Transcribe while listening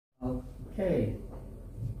Okay,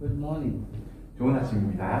 good morning. 좋은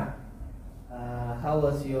아침입니다. How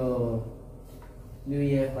was your New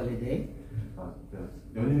Year holiday?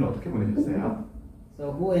 연휴는 어떻게 보내셨어요?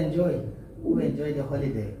 So who enjoyed the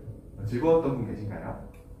holiday? 즐거웠던 분 계신가요?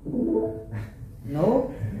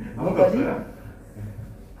 No? 아무도 없어요?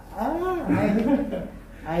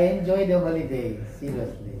 I enjoyed the holiday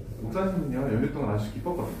seriously 목사님은요 연휴 동안 아주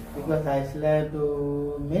기뻤거든요. because I slept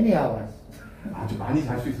many hours 아주 많이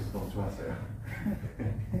잘 수 있어서 너무 좋았어요.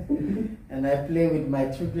 and I played with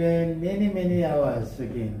my children many hours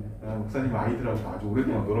again. 목사님 아이들하고 아주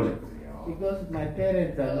오랫동안 놀아줬거든요. Because my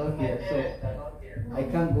parents are not here, so I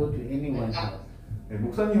can't go to anyone's house. 네,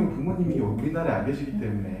 목사님은 부모님이 우리나라에 안 계시기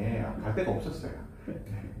때문에 갈 데가 없었어요.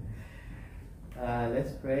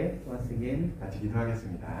 Let's pray once again. 같이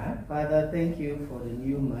기도하겠습니다. Father, thank you for the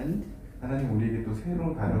new month. 하나님 우리에게 또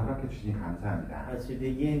새로운 달을 허락해 주시니 감사합니다. As we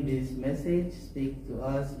begin this message, speak to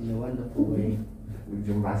us in a wonderful way. 우리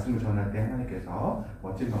좀 말씀을 전할 때 하나님께서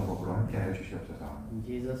멋진 방법으로 함께하여 주시옵소서. In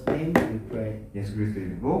Jesus' name we pray. 예수 그리스도의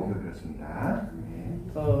이름으로 기도드렸습니다. 네.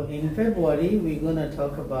 So in February, we're going to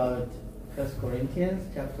talk about 1 Corinthians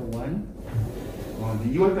chapter 1.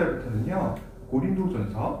 2월 달부터는요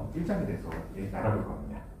고린도전서 1장에 대해서 알아볼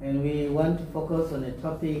겁니다. And we want to focus on a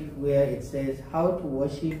topic where it says how to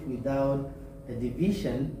worship without a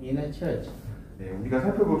division in a church. 네, 우리가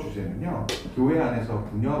살펴볼 주제는요 교회 안에서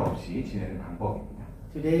분열 없이 지내는 방법입니다.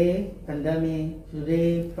 Today, pandemic,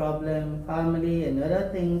 today problem, family, and other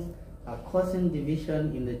things are causing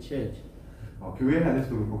division in the church. 교회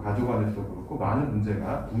안에서도 그렇고 가족 안에서도 그렇고 많은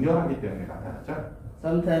문제가 분열하기 때문에 나타나죠.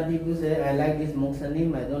 Sometimes people say, I like this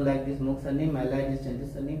목사님, I don't like this 목사님, I like this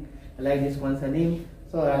전도사님, I like this 권사님,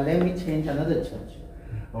 so let me change another church.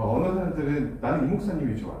 어느 사람들은 나는 이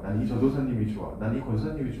목사님이 좋아, 나는 이 전도사님이 좋아, 나는 이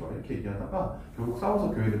권사님이 좋아 이렇게 얘기하다가 결국 싸워서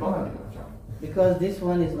교회를 떠나기도 하죠. Because this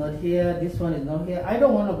one is not here, this one is not here, I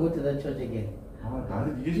don't want to go to the church again.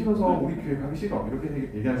 나는 이게 싫어서 우리 교회 가기 싫어 이렇게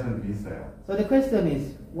얘기하는 사람들이 있어요. So the question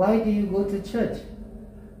is, why do you go to church?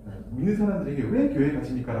 믿는 사람들에게 왜 교회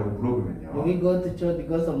가십니까? 라고 물어보면요. Do we go to church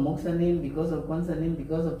because of 목사님, because of 권사님,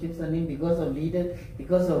 because of 집사님, because of leader,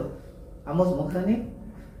 because of 아모스 목사님?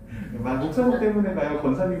 목사님 때문에 가요,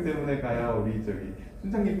 권사님 때문에 가요, 우리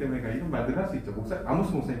순장님 때문에 가요 이런 말들 할 수 있죠.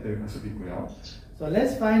 아모스 목사님 때문에 갈 수도 있고요. So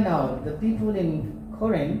let's find out the people in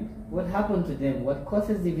Corinth, what happened to them, what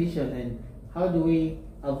causes division, and how do we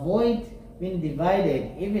avoid being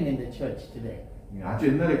divided even in the church today. 아주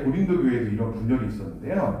옛날에 고린도 교회에도 이런 분열이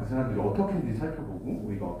있었는데요. 그 사람들이 어떻게 했는지 살펴보고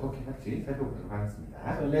우리가 어떻게 할지 살펴보도록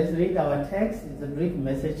하겠습니다. So let's read our text. It's a brief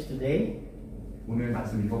message today. 오늘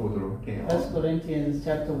말씀 읽어보도록 할게요. 1 Corinthians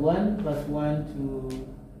chapter 1, verse 1 to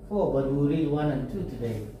 4, but we'll read 1 and 2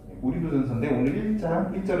 today. 고린도전서인데 오늘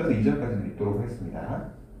 1장 1절에서 2절까지는 읽도록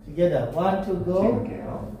하겠습니다. Together, 1, 2, go.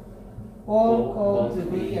 읽을게요. Paul called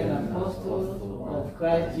to be an apostle of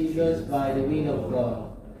Christ Jesus by the will of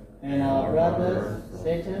God, and our brothers,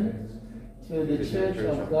 Satan, to the church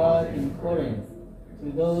of God in Corinth,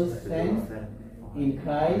 to those sent in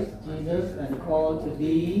Christ Jesus and called to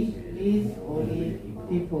be His holy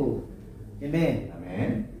people. Amen.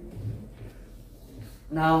 아멘.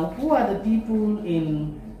 Now, who are the people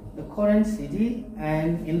in the Corinth city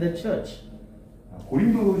and in the church?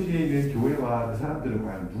 고린도 도시에 있는 교회와 그 사람들은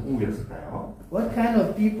과연 누구였을까요? What kind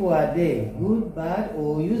of people are they? Good, bad,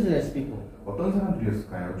 or useless people? 어떤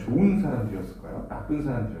사람들이었을까요? 좋은 사람들이었을까요? 나쁜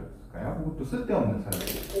사람들이었을까요? 혹은 또 쓸데없는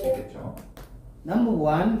사람들이었겠죠. Number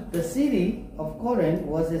one, the city of Corinth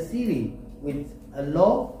was a city with a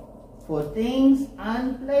law for things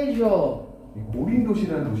and pleasure.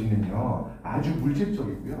 고린도시라는 도시는요 아주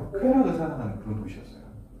물질적이고요 쾌락을 사랑하는 그런 도시였어요.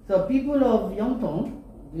 So people of Yongtong,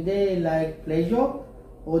 do they like pleasure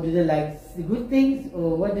or do they like good things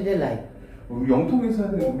or what do they like? 우리 영통에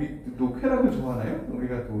사는 우리도 쾌락을 좋아하나요?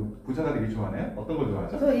 우리가 또 부자가 되기 좋아하나요? 어떤 걸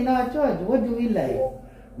좋아하죠? So in our church, what do we like?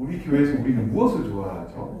 우리 교회에서 우리는 무엇을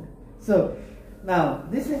좋아하죠? So now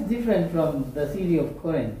this is different from the city of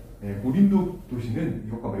Corinth. 네, 고린도 도시는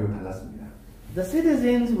이것과 매우 달랐습니다. The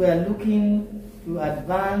citizens were looking to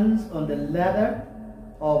advance on the ladder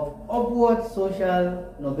of upward social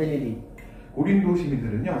nobility. 고린도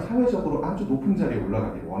시민들은요 사회적으로 아주 높은 자리에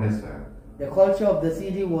올라가길 원했어요. The culture of the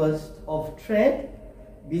city was of trade,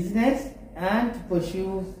 business, and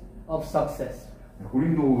pursuit of success.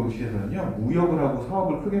 고린도시에서는요 무역을 하고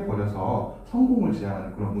사업을 크게 벌여서 성공을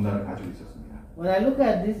지향하는 그런 문화를 가지고 있었습니다. When I look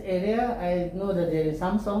at this area, I know that there is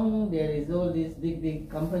Samsung, there is all this big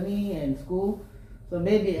company and school. So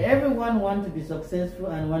maybe everyone wants to be successful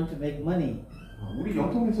and want to make money. 우리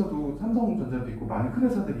영통에서도 삼성전자도 있고 많은 큰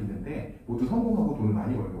회사들이 있는데 모두 성공하고 돈을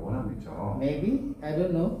많이 벌기 원하고 있죠. Maybe, I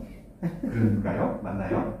don't know. 그런가요?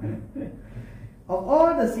 맞나요? Of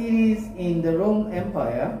all the cities in the Rome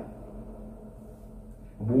Empire,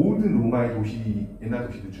 모든 로마의 도시, 옛날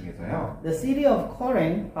도시들 중에서요. the city of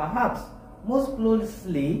Corinth perhaps most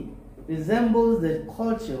closely resembles the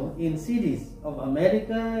culture in cities of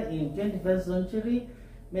America in 21st century,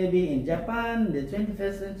 maybe in Japan, the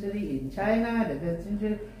 21st century, in China, the 21st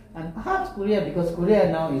century, and perhaps Korea, because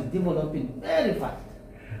Korea now is developing very fast.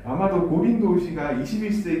 아마도 고린도시가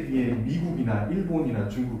 21세기의 미국이나 일본이나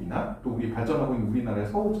중국이나 또 우리 발전하고 있는 우리나라의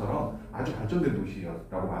서울처럼 아주 발전된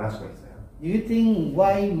도시라고 말할 수가 있어요. Do you think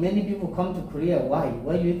why many people come to Korea? Why?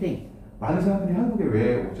 Why do you think? 많은 사람들이 한국에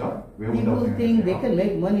왜 오죠? 왜 온다고 People think they 생각해요? can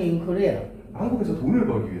make money in Korea. 한국에서 돈을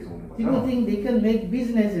벌기 위해서 오는 People 거죠. think they can make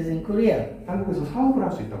businesses in Korea 한국에서 사업을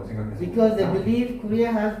할 수 있다고 생각해서 because they 오는 거죠. believe Korea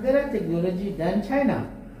has better technology than China.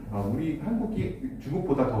 우리 한국이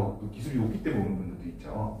중국보다 더 기술이 높기 때문에 오는 분들도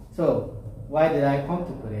있죠. So why did I come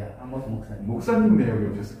to Korea? amos 목사님. 목사님 왜 여기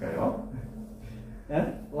오셨을까요?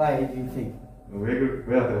 Why do you think?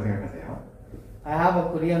 왜 왔다고 생각하세요? I have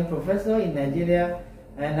a Korean professor in Nigeria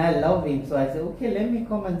and I love him. So I said, okay, let me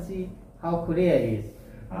come and see how Korea is.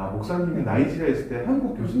 목사님이 나이지리아에 있을 때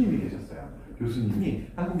한국 교수님이 계셨어요. 교수님이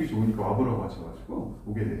한국이 좋으니까 와보라고 하셔가지고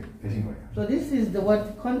오게 되신 거예요. So this is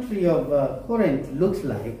what country of Corinth looks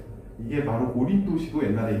like. 이게 바로 고린도시도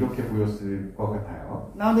옛날에 이렇게 보였을 것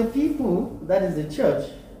같아요. Now the people, that is the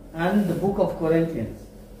church and the book of Corinthians.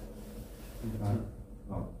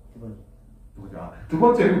 두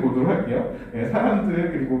번째로 보도록 할게요.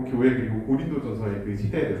 사람들 그리고 교회 그리고 고린도전서의 그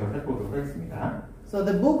시대에 대해서 살펴보도록 하겠습니다. So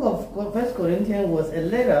the book of 1 Corinthians was a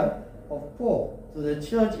letter of Paul to the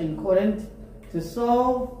church in Corinth to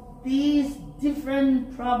solve these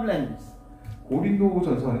different problems.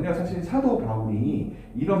 고린도전서는요, 사실 사도 바울이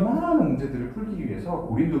이런 많은 문제들을 풀기 위해서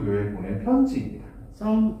고린도 교회에 보낸 편지입니다.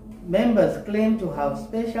 Some members claim to have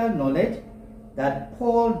special knowledge that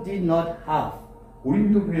Paul did not have.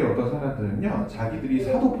 고린도 교회 어떤 사람들은요, 자기들이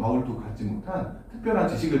사도 바울도 갖지 못한 특별한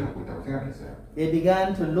지식을 갖고 있다고 생각했어요. They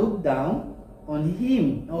began to look down on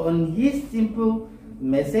him, on his simple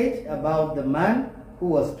message about the man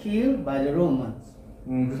who was killed by the Romans.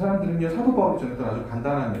 그 사람들은요, 사도 바울이 전했던 아주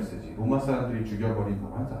간단한 메시지, 로마 사람들이 죽여버린 그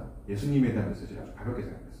환자, 예수님에 대한 메시지를 아주 가볍게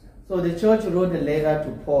생각했어요. So the church wrote a letter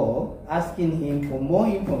to Paul asking him for more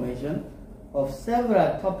information of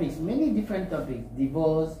several topics, many different topics,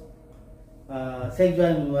 divorce,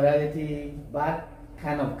 sexual immorality, bad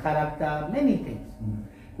kind of character, many things.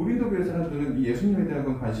 고린도 교회 사람들은 이 예수님에 대한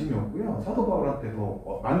건 관심이 없고요. 사도 바울한테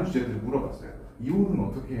더 많은 주제들을 물어봤어요. 이혼은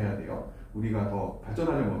어떻게 해야 돼요? 우리가 더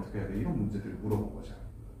발전하려면 어떻게 해야 돼요? 이런 문제들을 물어본 거죠.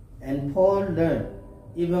 And Paul learned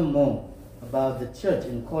even more about the church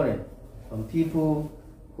in Corinth from people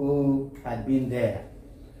who had been there.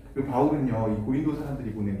 그 바울은요, 이 고린도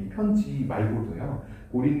사람들이 보낸 이 편지 말고도요,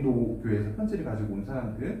 고린도 교회에서 편지를 가지고 온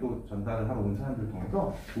사람들, 또 전달을 하러 온 사람들을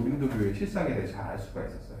통해서 고린도 교회의 실상에 대해 잘 알 수가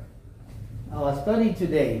있었어요. Our study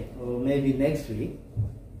today, or maybe next week,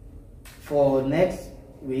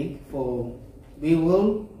 we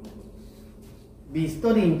will be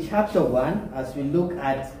studying chapter 1 as we look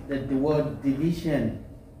at the word division.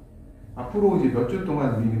 앞으로 이제 몇 주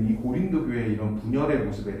동안 우리는 이 고린도 교회의 이런 분열의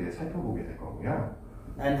모습에 대해 살펴보게 될 거고요.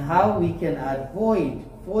 And how we can avoid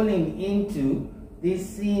falling into this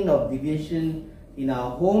sin of division in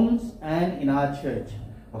our homes and in our church.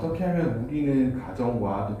 어떻게 하면 우리는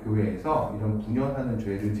가정과 또 교회에서 이런 분열하는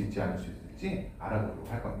죄를 짓지 않을 수 있을지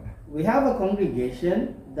알아보도록 할 겁니다. We have a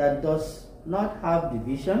congregation that does not have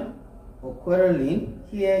division or quarreling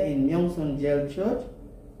here in Myeongsun Jail Church.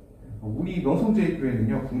 우리 명성제일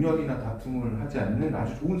교회는요, 분열이나 다툼을 하지 않는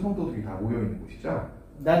아주 좋은 성도들이 다 모여 있는 곳이죠.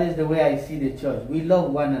 That is the way I see the church. We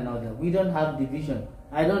love one another. We don't have division.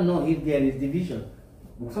 I don't know if there is division.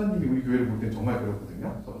 목사님이 우리 교회를 볼 땐 정말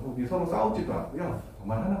그렇거든요. 우리 서로 싸우지도 않고요.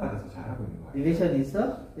 정말 하나가 돼서 잘하고 있는 거예요. Division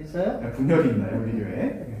있어요? 분열이 있나요, 우리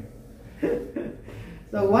교회에?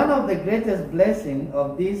 So one of the greatest blessings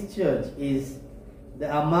of this church is the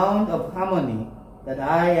amount of harmony that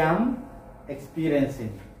I am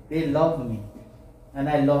experiencing. They love me, and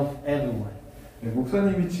I love everyone.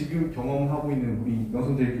 목사님이 지금 경험하고 있는 우리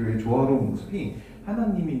명성제일 교회의 조화로운 모습이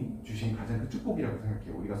하나님이 주신 가장 큰 축복이라고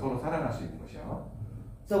생각해요. 우리가 서로 사랑할 수 있는 것이요.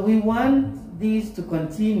 So we want this to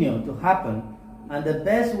continue to happen, and the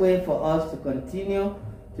best way for us to continue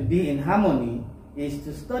to be in harmony is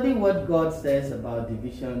to study what God says about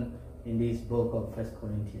division in this book of 1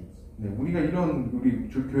 Corinthians. 네, 우리가 이런 우리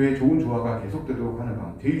교회의 좋은 조화가 계속되도록 하는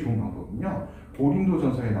제일 좋은 방법은요,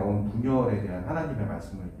 고린도전서에 나온 분열에 대한 하나님의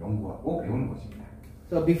말씀을 연구하고 배우는 것입니다.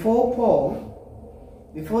 So before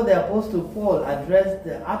the Apostle Paul addressed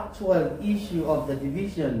the actual issue of the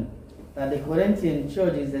division that the Corinthian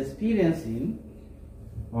church is experiencing,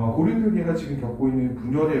 고린도교회가 지금 겪고 있는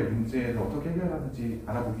분열의 문제를 어떻게 해결하는지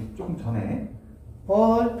알아보기 조금 전에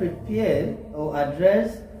Paul prepared or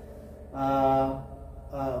addressed,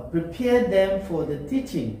 prepared them for the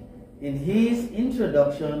teaching in his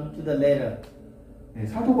introduction to the letter. 네,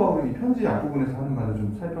 사도 바울이 이 편지 앞부분에서 하는 말을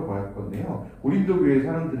좀 살펴볼 건데요. 고린도 교회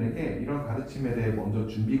사람들에게 이런 가르침에 대해 먼저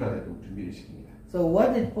준비가 되도록 준비를 시킵니다. So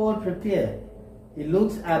what did Paul prepare? He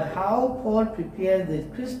looks at how Paul prepared the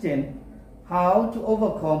Christian how to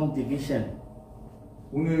overcome division.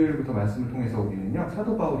 오늘부터 말씀을 통해서 우리는요,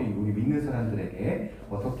 사도 바울이 우리 믿는 사람들에게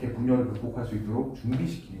어떻게 분열을 극복할 수 있도록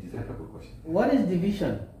준비시키는지 살펴볼 것입니다. What is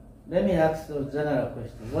division? Let me ask a general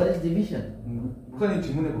question. What is division? 목사님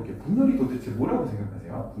질문해 볼게요. 분열이 도대체 뭐라고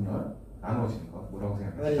생각하세요? 분열? 나누어지는 것 뭐라고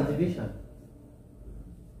What is 생각하시죠? division?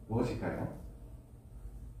 무엇일까요?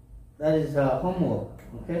 That is homework.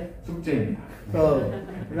 Okay. 숙제입니다. So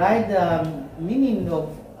write the meaning of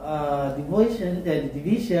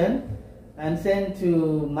division and send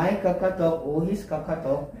to my KakaTalk or his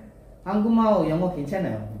KakaTalk. 한국말 영어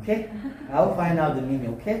괜찮아요. Okay? I'll find out the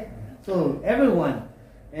meaning. Okay? So everyone,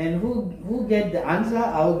 and who get the answer,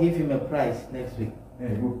 I'll give him a prize next week.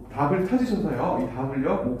 네, 답을 찾으셔서요. 이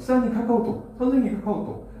답을요. 목사님 카카오톡, 선생님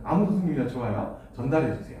카카오톡, 아무 선생님이나 좋아요.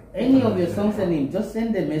 전달해 주세요. Any of your 선생님, just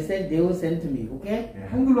send the message. They will send to me. Okay? 네,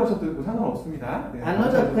 한글로 하셔도 상관없습니다. 네,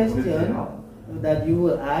 Another question 보내주세요. that you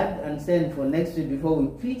will add and send for next week before we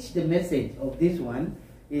preach the message of this one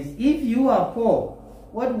is, if you are poor,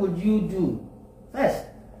 what would you do first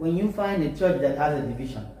when you find a church that has a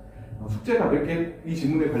division? 숙제가 몇 개, 이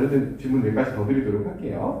질문에 관련된 질문 몇 가지 더 드리도록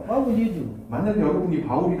할게요. What would you do? 만약에 여러분이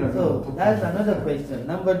바울이라면 So 어떻게 that's 하시겠어요? another question.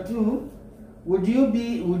 Number two, would you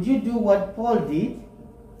do what Paul did?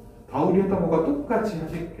 바울이 했던 것과 똑같이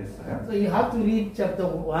하시겠어요? So you have to read chapter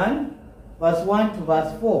 1, verse 1 to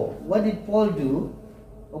verse 4. What did Paul do?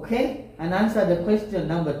 Okay? And answer the question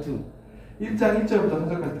number 2. 1장 1절부터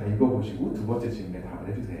 4절까지 다 읽어보시고 두 번째 질문에 답을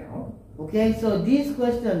해주세요. Okay, so these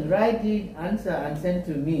questions, write it, answer, and send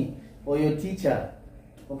to me or your teacher.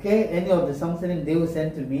 Okay, any of the something they will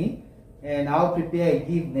send to me, and I'll prepare a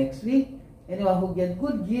gift next week. Anyone who gets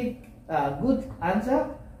good answer,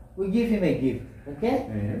 we give him a gift. Okay?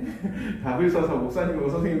 네. 답을 써서 목사님과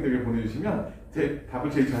선생님들에게 보내주시면 제 답을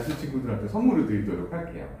제일 잘 쓴 친구들한테 선물을 드리도록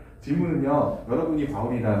할게요. 질문은요, 여러분이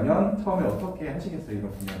바울이라면 처음에 어떻게 하시겠어요?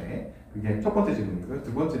 이런 분야에. 그게 첫 번째 질문이고요.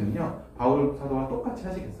 두 번째는요, 바울 사도와 똑같이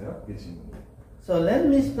하시겠어요? 그게 질문이에요. So let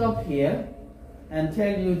me stop here and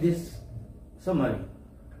tell you this summary.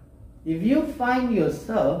 If you find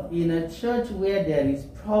yourself in a church where there is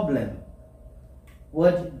problem,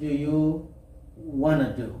 what do you want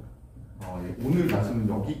to do? 오늘 말씀은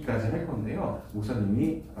여기까지 할 건데요.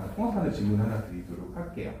 목사님이 통합하는 질문 하나 드리도록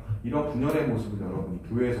할게요. 이런 분열의 모습을 여러분이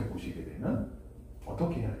교회에서 보시게 되면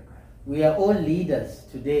어떻게 해야 될까요? We are all leaders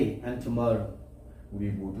today and tomorrow. 우리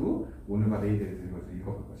모두 오늘과 내일에 대해서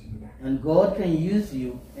읽어볼 것입니다. And God can use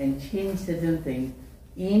you and change certain things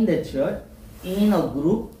in the church, in a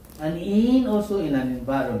group, and also in an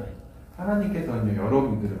environment. 하나님께서는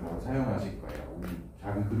여러분들을 바로 사용하실 거예요. 우리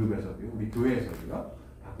작은 그룹에서도요, 우리 교회에서도요,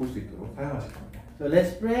 바꿀 수 있도록 사용하실 겁니다. So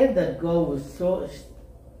let's pray that God will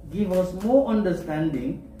give us more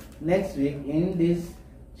understanding next week in this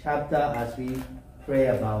chapter as we pray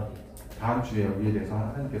about it. 다음 주에 여기에 대해서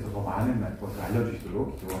하나님께서 더 많은 것을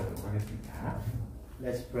알려주시도록 기도하도록 하겠습니다.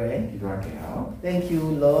 Let's pray. 기도할게요. Thank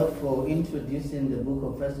you, Lord, for introducing the book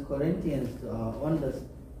of 1 Corinthians to our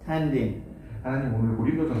understanding. 하나님 오늘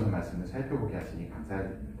고린도전서 말씀을 살펴보게 하시니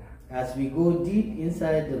감사드립니다. As we go deep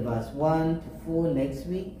inside the verse 1 to 4 next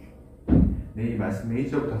week, 네, 이 말씀의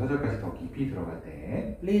 1절부터 4절까지 더 깊이 들어갈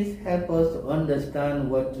때 please help us to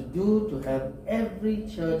understand what to do to help every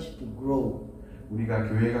church to grow. 우리가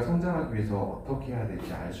교회가 성장하기 위해서 어떻게 해야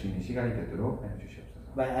될지 알 수 있는 시간이 되도록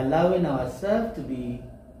해주시옵소서. By allowing ourselves to be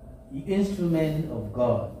the instrument of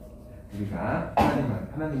God. 우리가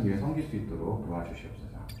하나님 위해 섬길 수 있도록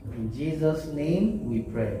도와주시옵소서. In Jesus' name we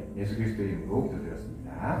pray. 예수 그리스도의 이름으로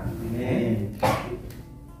기도드렸습니다. Amen.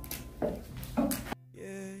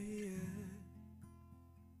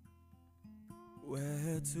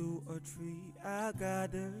 Where to a tree I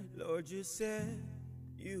gathered, Lord, you said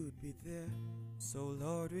you'd be there. So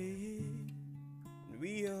Lord, we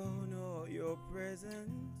honor your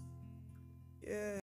presence. Yeah.